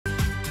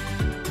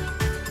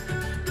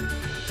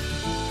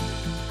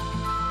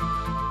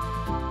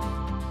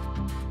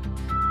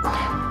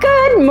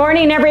Good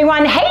morning,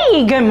 everyone.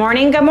 Hey, good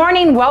morning, good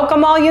morning.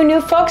 Welcome all you new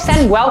folks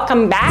and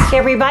welcome back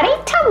everybody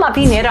to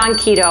Loving It on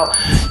Keto.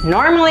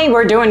 Normally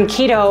we're doing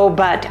keto,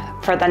 but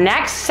for the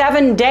next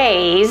 7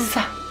 days,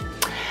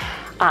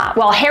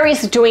 well,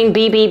 Harry's doing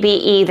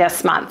bbbe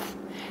this month.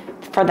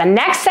 For the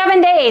next 7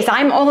 days,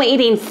 I'm only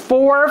eating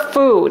 4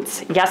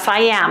 foods. Yes, I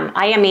am.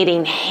 I am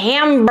eating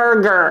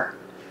hamburger,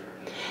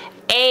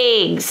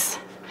 eggs,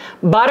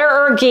 butter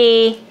or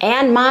ghee,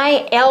 and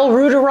my El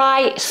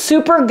Reuteri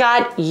Super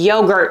Gut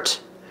yogurt.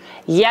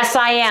 Yes,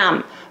 I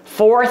am.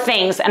 4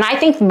 things. And I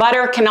think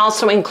butter can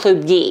also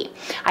include ghee.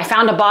 I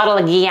found a bottle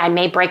of ghee. I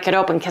may break it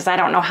open because I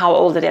don't know how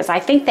old it is.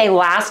 I think they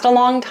last a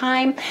long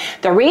time.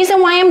 The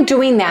reason why I'm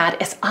doing that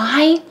is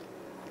I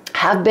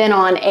have been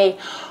on a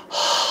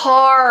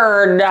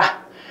hard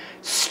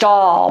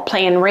stall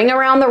playing Ring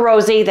Around the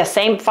Rosie, the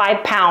same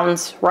 5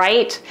 pounds,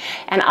 right?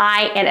 And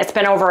it's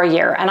been over a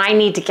year and I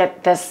need to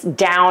get this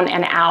down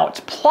and out.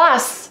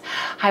 Plus,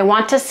 I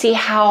want to see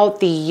how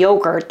the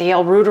yogurt, the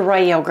El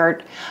Reuteri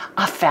yogurt,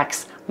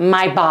 affects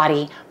my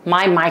body,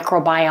 my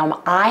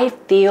microbiome. I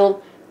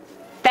feel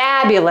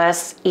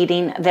fabulous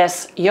eating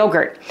this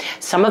yogurt.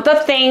 Some of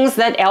the things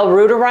that El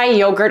Reuteri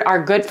yogurt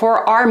are good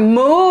for are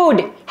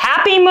mood,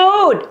 happy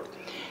mood,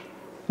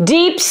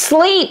 deep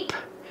sleep,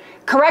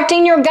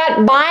 correcting your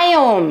gut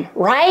biome,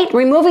 right?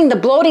 Removing the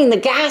bloating, the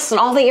gas, and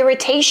all the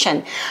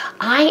irritation.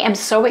 I am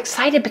so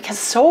excited because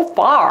so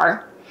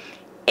far,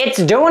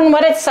 it's doing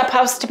what it's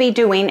supposed to be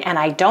doing, and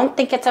I don't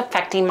think it's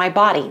affecting my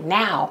body.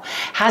 Now,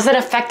 has it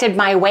affected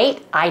my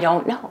weight? I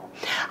don't know.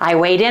 I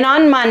weighed in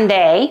on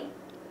Monday,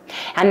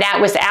 and that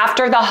was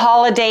after the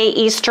holiday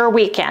Easter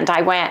weekend.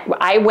 I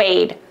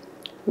weighed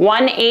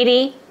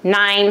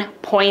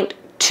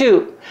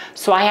 189.2.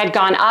 So I had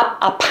gone up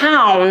a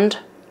pound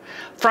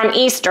from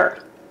Easter.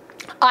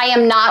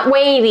 I'm not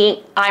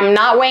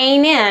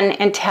weighing in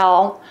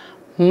until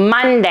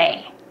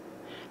Monday.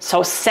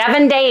 So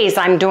 7 days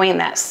I'm doing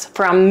this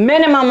for a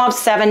minimum of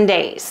 7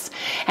 days.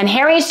 And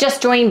Harry's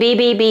just doing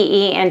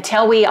bbbe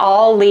until we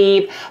all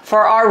leave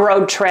for our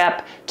road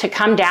trip to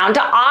come down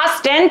to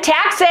Austin,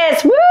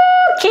 Texas. Woo!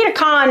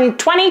 KetoCon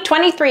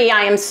 2023.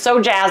 I am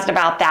so jazzed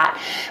about that.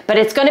 But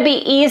it's going to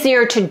be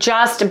easier to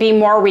just be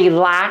more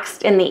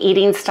relaxed in the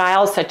eating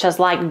styles, such as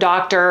like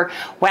Dr.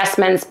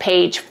 Westmans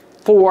page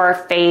 4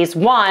 phase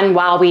 1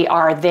 while we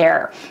are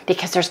there,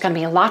 because there's going to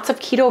be lots of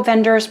keto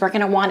vendors. We're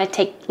going to want to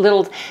take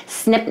little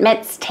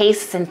snippets,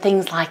 tastes, and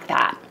things like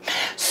that.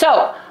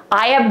 So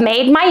I have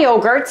made my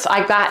yogurts.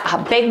 I've got a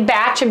big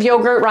batch of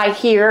yogurt right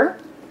here.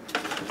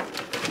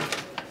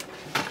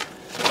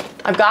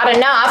 I've got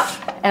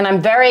enough, and I'm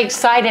very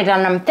excited,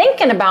 and I'm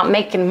thinking about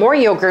making more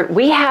yogurt.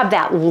 We have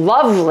that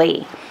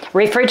lovely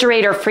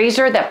refrigerator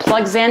freezer that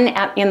plugs in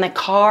the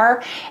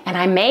car, and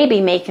I may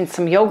be making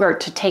some yogurt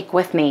to take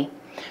with me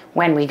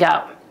when we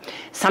go.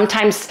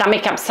 Sometimes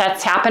stomach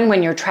upsets happen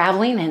when you're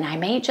traveling, and I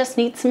may just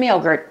need some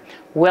yogurt.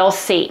 We'll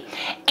see.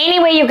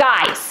 Anyway, you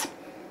guys,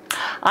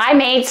 I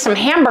made some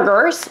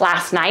hamburgers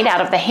last night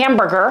out of the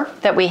hamburger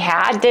that we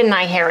had, didn't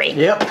I, Harry?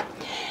 Yep.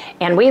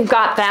 And we've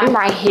got them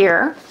right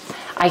here.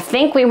 I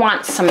think we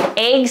want some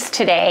eggs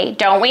today,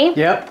 don't we?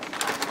 Yep.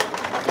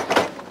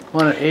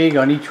 Want an egg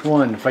on each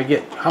one. If I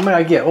get, how many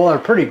I get? Well, they're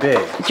pretty big.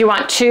 Do you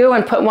want 2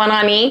 and put 1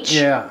 on each?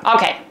 Yeah.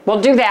 Okay,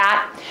 we'll do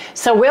that.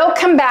 So we'll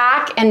come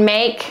back and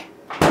make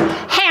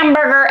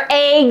hamburger,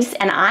 eggs,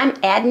 and I'm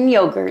adding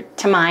yogurt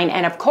to mine.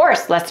 And of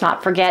course, let's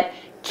not forget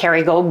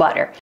Kerrygold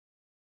butter.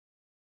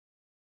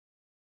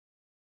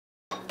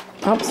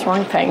 Oops,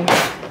 wrong thing.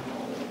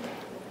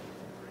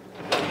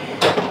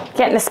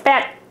 Getting the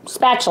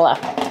spatula.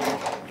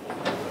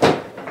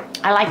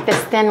 I like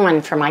this thin one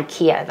from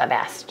IKEA the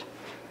best.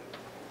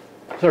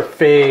 It's our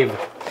fave.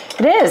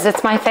 It is,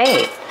 it's my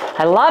fave.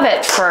 I love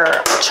it for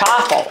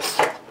chaffles.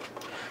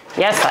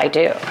 Yes, I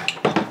do.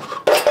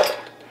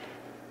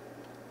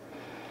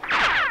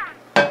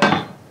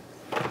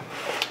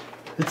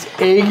 It's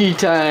eggy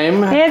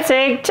time. It's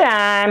egg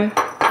time.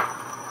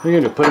 You're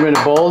going to put them in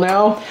a bowl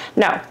now?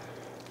 No.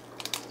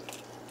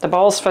 The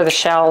bowl's for the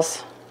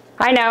shells.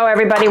 I know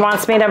everybody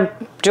wants me to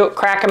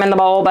crack them in the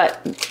bowl, but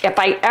if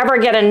I ever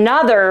get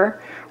another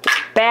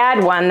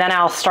bad one, then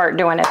I'll start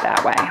doing it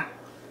that way.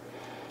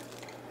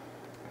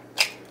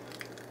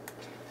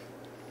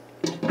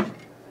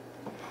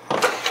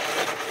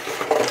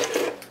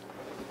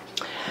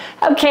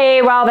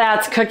 Okay, while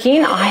that's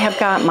cooking, I have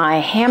got my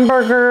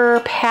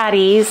hamburger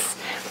patties,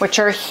 which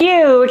are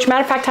huge.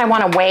 Matter of fact, I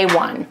want to weigh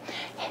one.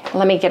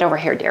 Let me get over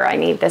here, dear. I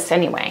need this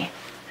anyway.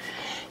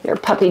 Your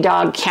puppy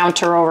dog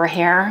counter over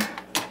here.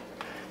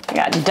 I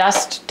got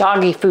dust,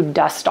 doggy food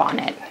dust on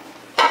it.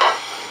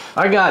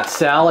 I got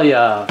Sally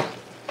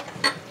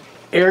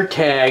air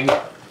tag.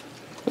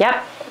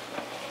 Yep.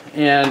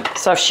 And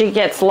so if she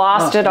gets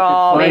lost at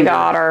all, we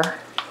got her.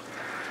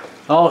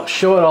 I'll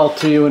show it all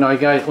to you when I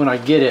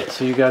get it,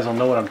 so you guys will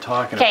know what I'm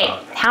talking about. Okay,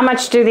 how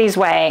much do these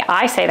weigh?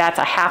 I say that's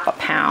a ½ a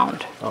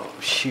pound. Oh,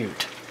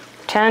 shoot.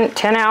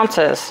 10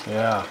 ounces.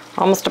 Yeah.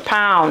 Almost a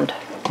pound.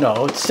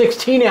 No, it's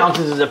 16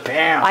 ounces is a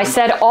pound. I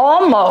said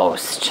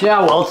almost.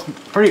 Yeah, well, it's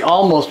pretty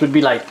almost would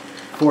be like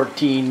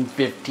 14,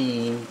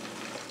 15.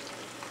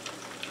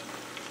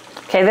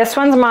 Okay, this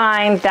one's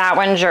mine, that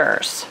one's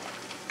yours.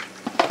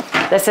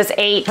 This is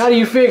 8. How do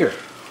you figure?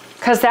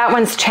 Because that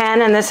one's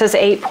 10 and this is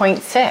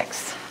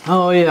 8.6.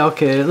 Oh yeah,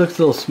 okay, it looks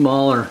a little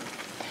smaller.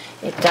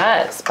 It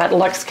does, but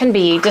looks can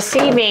be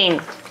deceiving.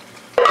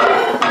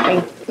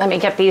 Let me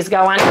get these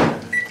going.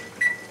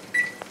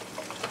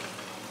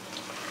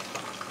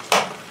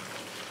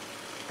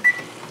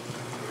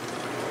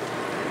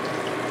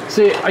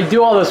 See, I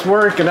do all this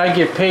work and I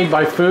get paid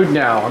by food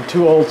now. I'm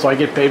too old, so I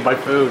get paid by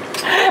food.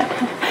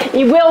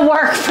 You will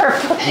work for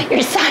food.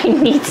 Your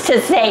sign needs to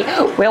say,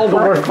 we'll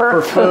work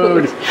for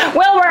food.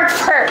 We'll work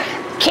for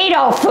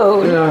keto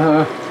food.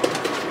 Uh-huh.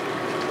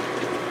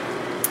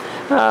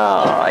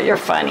 Oh, you're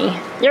funny.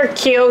 You're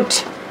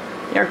cute.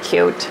 You're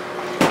cute.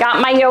 Got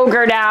my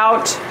yogurt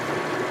out.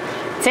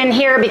 It's in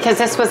here because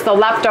this was the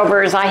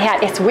leftovers I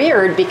had. It's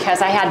weird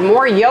because I had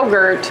more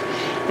yogurt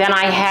than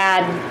I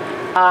had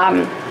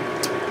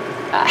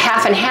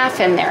half and half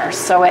in there.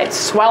 So it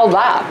swelled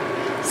up.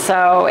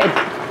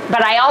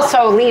 But I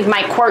also leave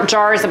my quart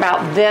jars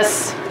about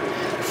this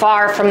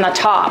far from the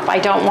top. I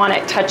don't want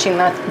it touching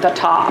the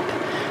top.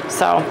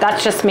 So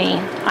that's just me.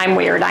 I'm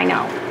weird, I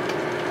know.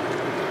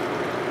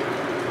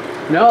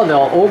 No,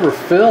 they'll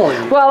overfill.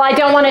 Well, I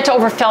don't want it to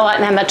overfill it,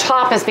 and then the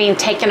top is being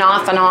taken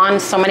off and on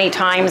so many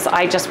times.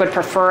 I just would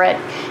prefer it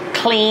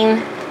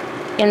clean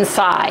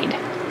inside.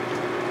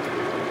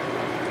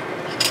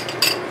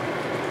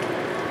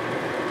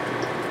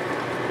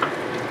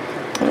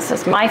 This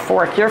is my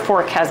fork. Your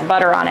fork has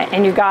butter on it.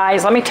 And you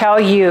guys, let me tell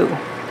you,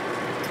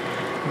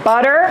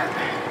 butter,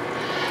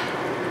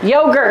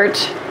 yogurt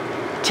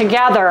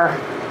together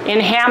in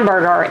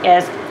hamburger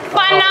is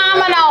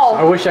phenomenal.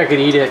 I wish I could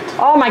eat it.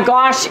 Oh my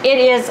gosh, it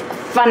is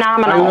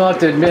phenomenal. I will have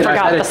to admit, I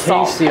had a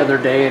salt. taste the other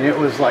day and it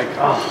was like,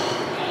 oh.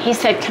 He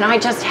said, can I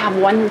just have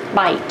one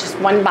bite, just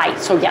one bite?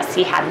 So yes,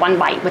 he had one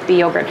bite with the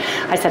yogurt.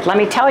 I said, let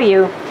me tell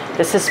you,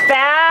 this is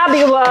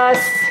fabulous.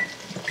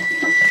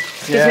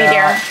 Excuse me,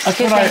 dear.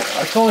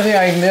 That's the only thing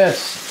I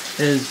miss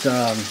is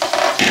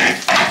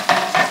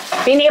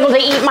being able to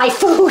eat my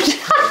food.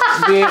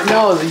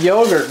 no, the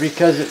yogurt,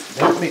 because it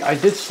helped me. I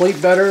did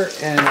sleep better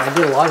and I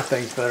did a lot of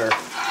things better.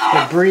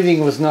 But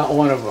breathing was not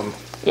one of them.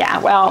 Yeah,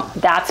 well,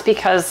 that's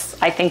because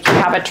I think you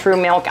have a true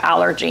milk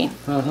allergy.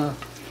 Uh-huh.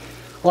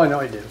 Well, I know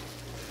I do.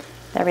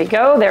 There we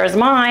go. There's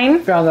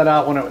mine. Found that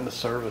out when I went to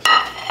service.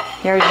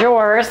 Here's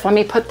yours. Let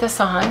me put this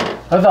on.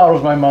 I thought it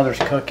was my mother's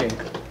cooking.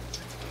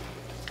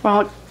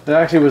 Well, it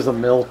actually was the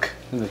milk.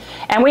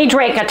 And we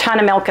drank a ton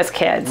of milk as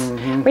kids.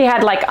 Mm-hmm. We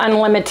had like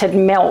unlimited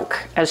milk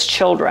as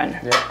children.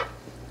 Yeah.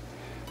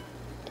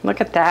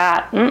 Look at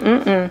that.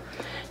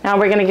 Now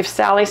we're going to give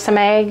Sally some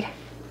egg.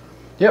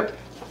 Yep.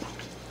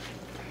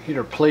 Need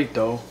her plate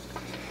though.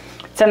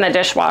 It's in the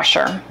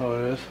dishwasher. Oh,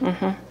 it is?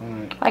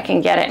 Mm-hmm. Right. I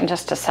can get it in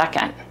just a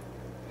second.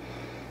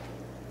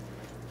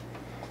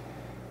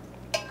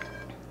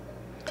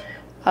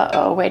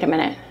 Uh-oh, wait a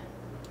minute.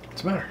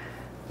 What's the matter?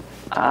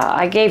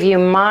 I gave you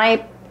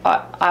my...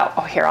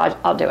 oh, here,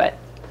 I'll do it.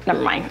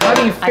 Never mind. How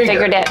do you figure? I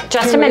figured it.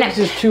 Just a minute.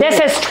 This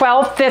is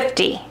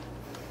 $12.50.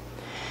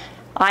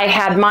 I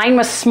had, mine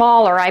was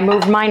smaller. I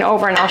moved mine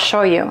over and I'll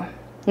show you.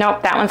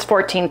 Nope, that one's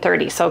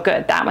 $14.30. So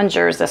good. That one's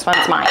yours. This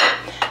one's mine.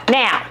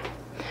 Now,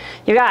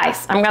 you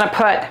guys, I'm going to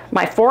put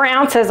my 4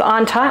 ounces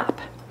on top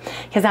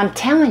because I'm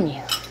telling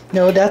you.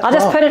 No, that's I'll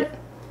just put it.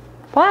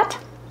 What?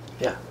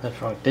 Yeah,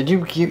 that's wrong. Did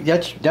you keep,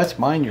 that's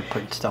mine you're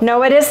putting stuff.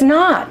 No, it is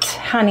not,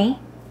 honey.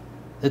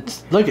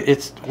 It's, look,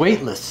 it's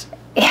weightless.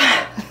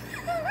 Yeah.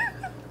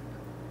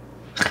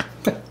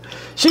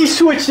 She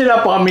switched it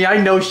up on me.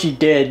 I know she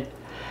did.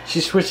 She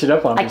switched it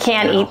up on me. I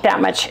can't eat that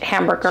much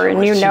hamburger,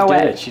 and you know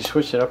it. She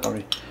switched it up on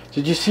me.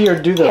 Did you see her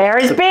do the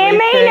Harry's being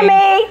mean thing? to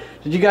me.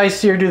 Did you guys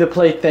see her do the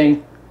plate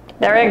thing?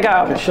 There you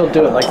go. She'll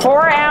do it like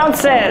 4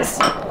 ounces.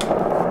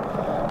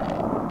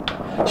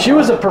 She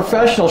was a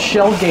professional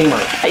shell gamer.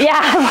 Yeah,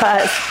 I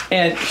was.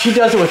 And she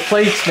does it with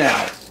plates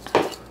now.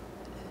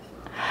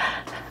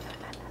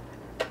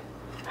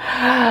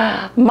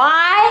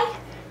 My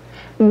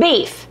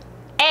beef,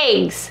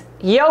 eggs,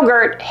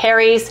 yogurt,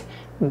 Harry's,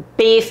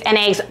 beef and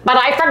eggs. But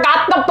I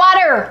forgot the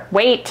butter.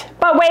 Wait,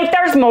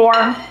 there's more.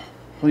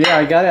 Well, yeah,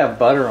 I gotta have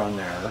butter on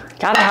there.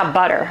 Gotta have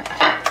butter.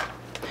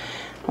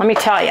 Let me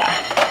tell you,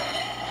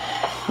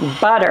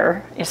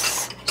 butter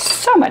is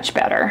so much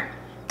better.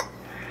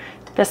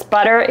 This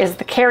butter is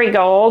the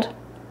Kerrygold.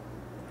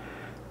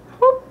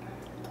 Boop.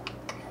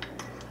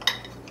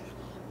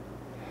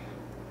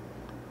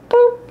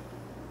 Boop.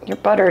 Your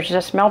butter's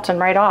just melting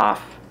right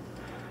off.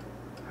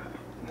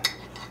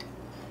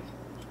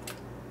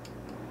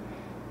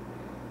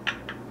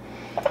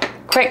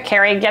 Quick,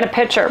 Carrie, get a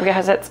picture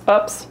because it's,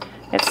 oops,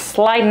 it's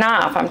sliding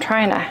off. I'm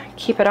trying to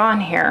keep it on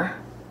here.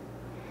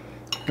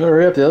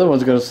 Hurry up, the other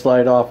one's gonna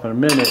slide off in a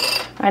minute.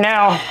 I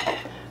know.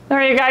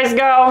 There you guys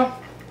go.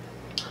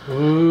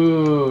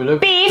 Ooh,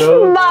 look. Beef,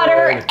 so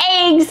butter, good.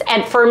 eggs,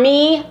 and for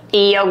me,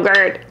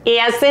 yogurt.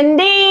 Yes,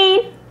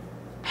 indeed.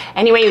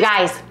 Anyway, you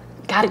guys,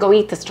 gotta go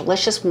eat this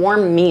delicious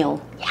warm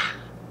meal. Yeah.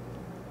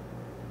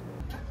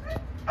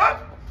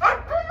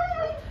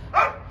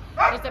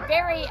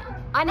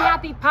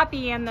 unhappy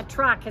puppy in the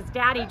truck. His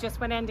daddy just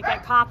went in to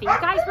get coffee. You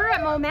guys, we're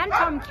at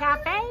Momentum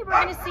Cafe. We're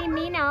going to see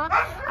Mina.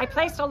 I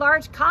placed a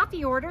large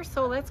coffee order,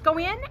 so let's go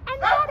in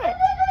and get it.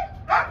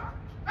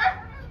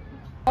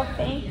 Oh,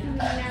 thank you,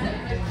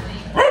 Mina.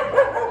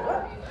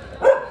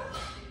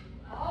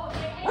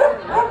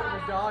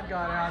 The dog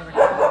got out of the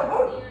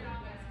car.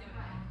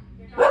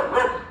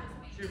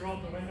 She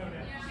rolled the window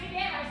down. She did,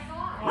 I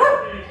saw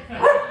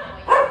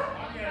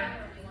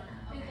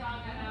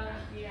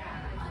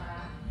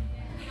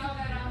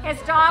it. His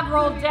dog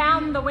rolled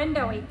down the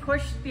window. He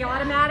pushed the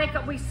automatic.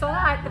 We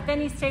saw it, but then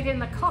he stayed in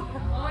the car.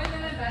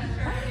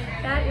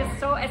 That is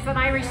so, it's an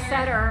Irish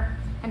setter,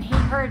 and he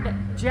heard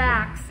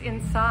Jax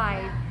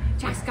inside.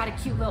 Jax got a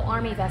cute little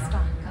army vest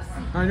on.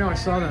 I know, I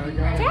saw that.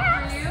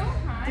 Jax!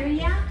 Do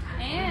ya?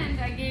 And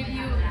I gave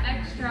you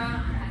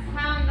extra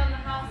pound on the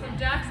house of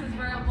Jackson's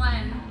Royal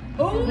Blend.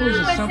 Oh, is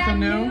it something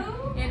new?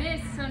 It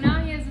is. So now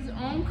he has his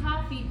own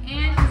coffee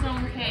and his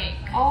own cake.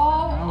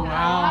 Oh,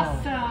 wow.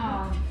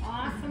 Awesome.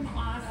 Awesome,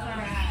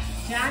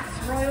 awesome.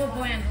 Jack's Royal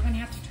Blend. We're going to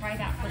have to try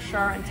that for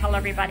sure and tell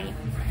everybody.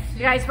 You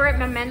guys, we're at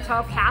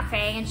Memento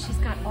Cafe, and she's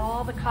got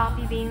all the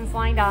coffee beans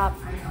lined up.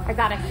 I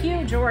got a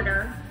huge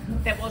order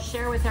that we'll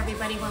share with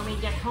everybody when we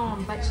get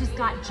home, but she's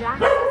got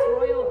Jack's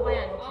Royal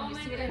Blend. Can you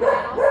see it in the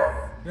middle?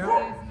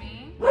 Yeah. Excuse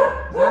me. Is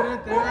that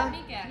it there? Let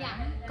me get it.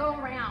 Yeah, go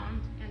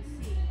around and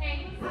see.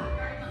 Hey,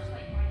 very much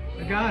like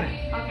I got it.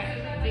 Okay,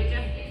 did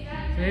you?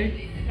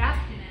 See? Yeah.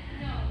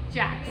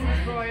 Jack's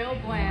Royal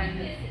Blend.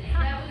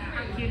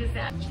 How cute is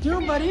that? What you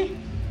doing, buddy?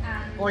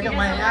 Oh, I got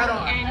my hat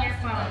on. And your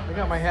phone. I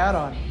got my hat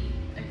on.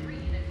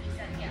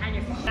 And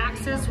your phone.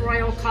 Jax's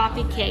Royal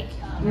Coffee Cake.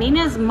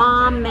 Mina's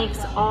mom makes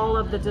all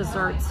of the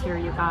desserts here,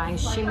 you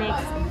guys. She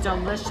makes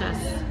delicious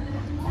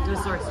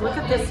desserts. Look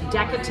at this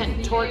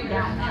decadent torte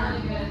down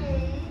there.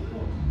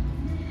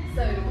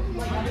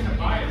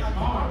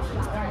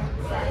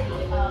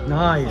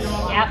 Nice.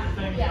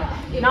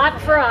 Yep.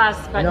 Not for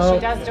us, but No. she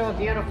does do a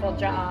beautiful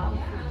job.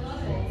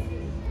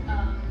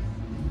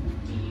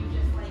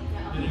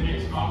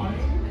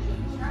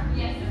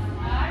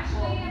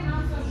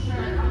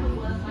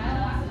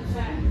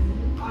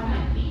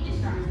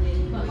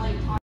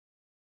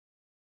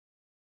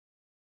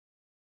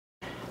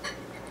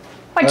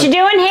 What you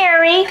doing,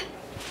 Harry?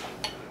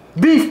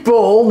 Beef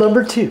bowl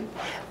number 2.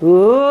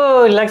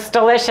 Ooh, looks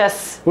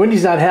delicious.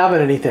 Wendy's not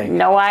having anything,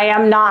 No, I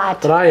am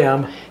not. but I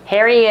am.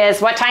 Harry is.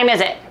 What time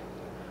is it?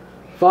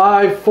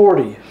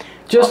 5:40.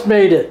 Just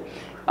made it.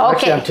 Actually,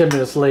 Okay. I'm 10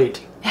 minutes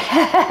late.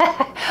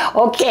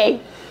 Okay.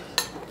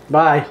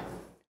 Bye.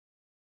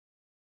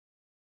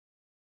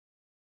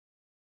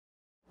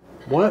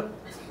 What?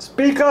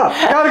 Speak up.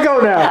 Gotta go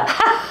now.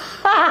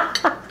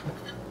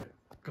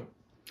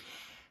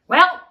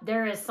 Well,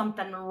 there is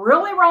something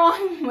really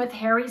wrong with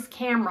Harry's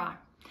camera.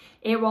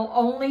 It will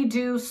only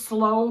do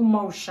slow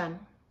motion.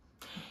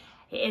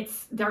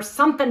 There's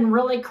something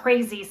really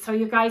crazy. So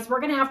you guys, we're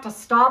gonna have to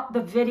stop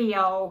the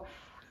video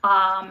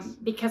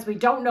because we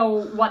don't know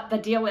what the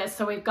deal is.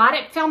 So we've got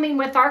it filming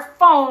with our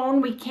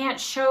phone. We can't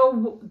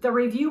show the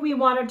review we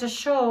wanted to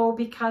show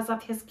because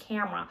of his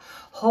camera.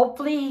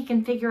 Hopefully he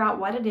can figure out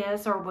what it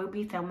is, or we'll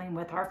be filming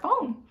with our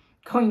phone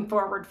going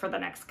forward for the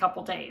next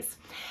couple days.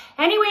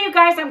 Anyway, you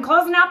guys, I'm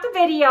closing out the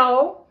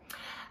video.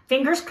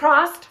 Fingers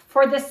crossed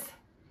for this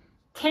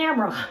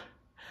camera.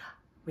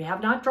 We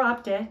have not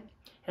dropped it.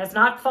 It has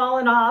not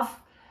fallen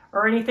off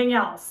or anything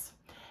else.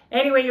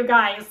 Anyway, you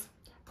guys,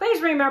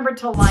 please remember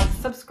to like,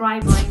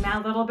 subscribe, ring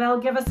that little bell,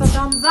 give us a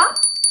thumbs up.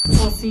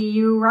 We'll see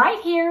you right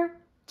here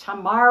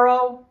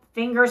tomorrow.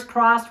 Fingers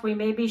crossed. We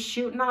may be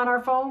shooting on our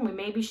phone. We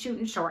may be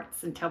shooting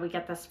shorts until we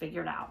get this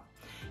figured out,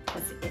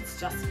 because it's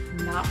just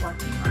not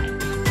working right.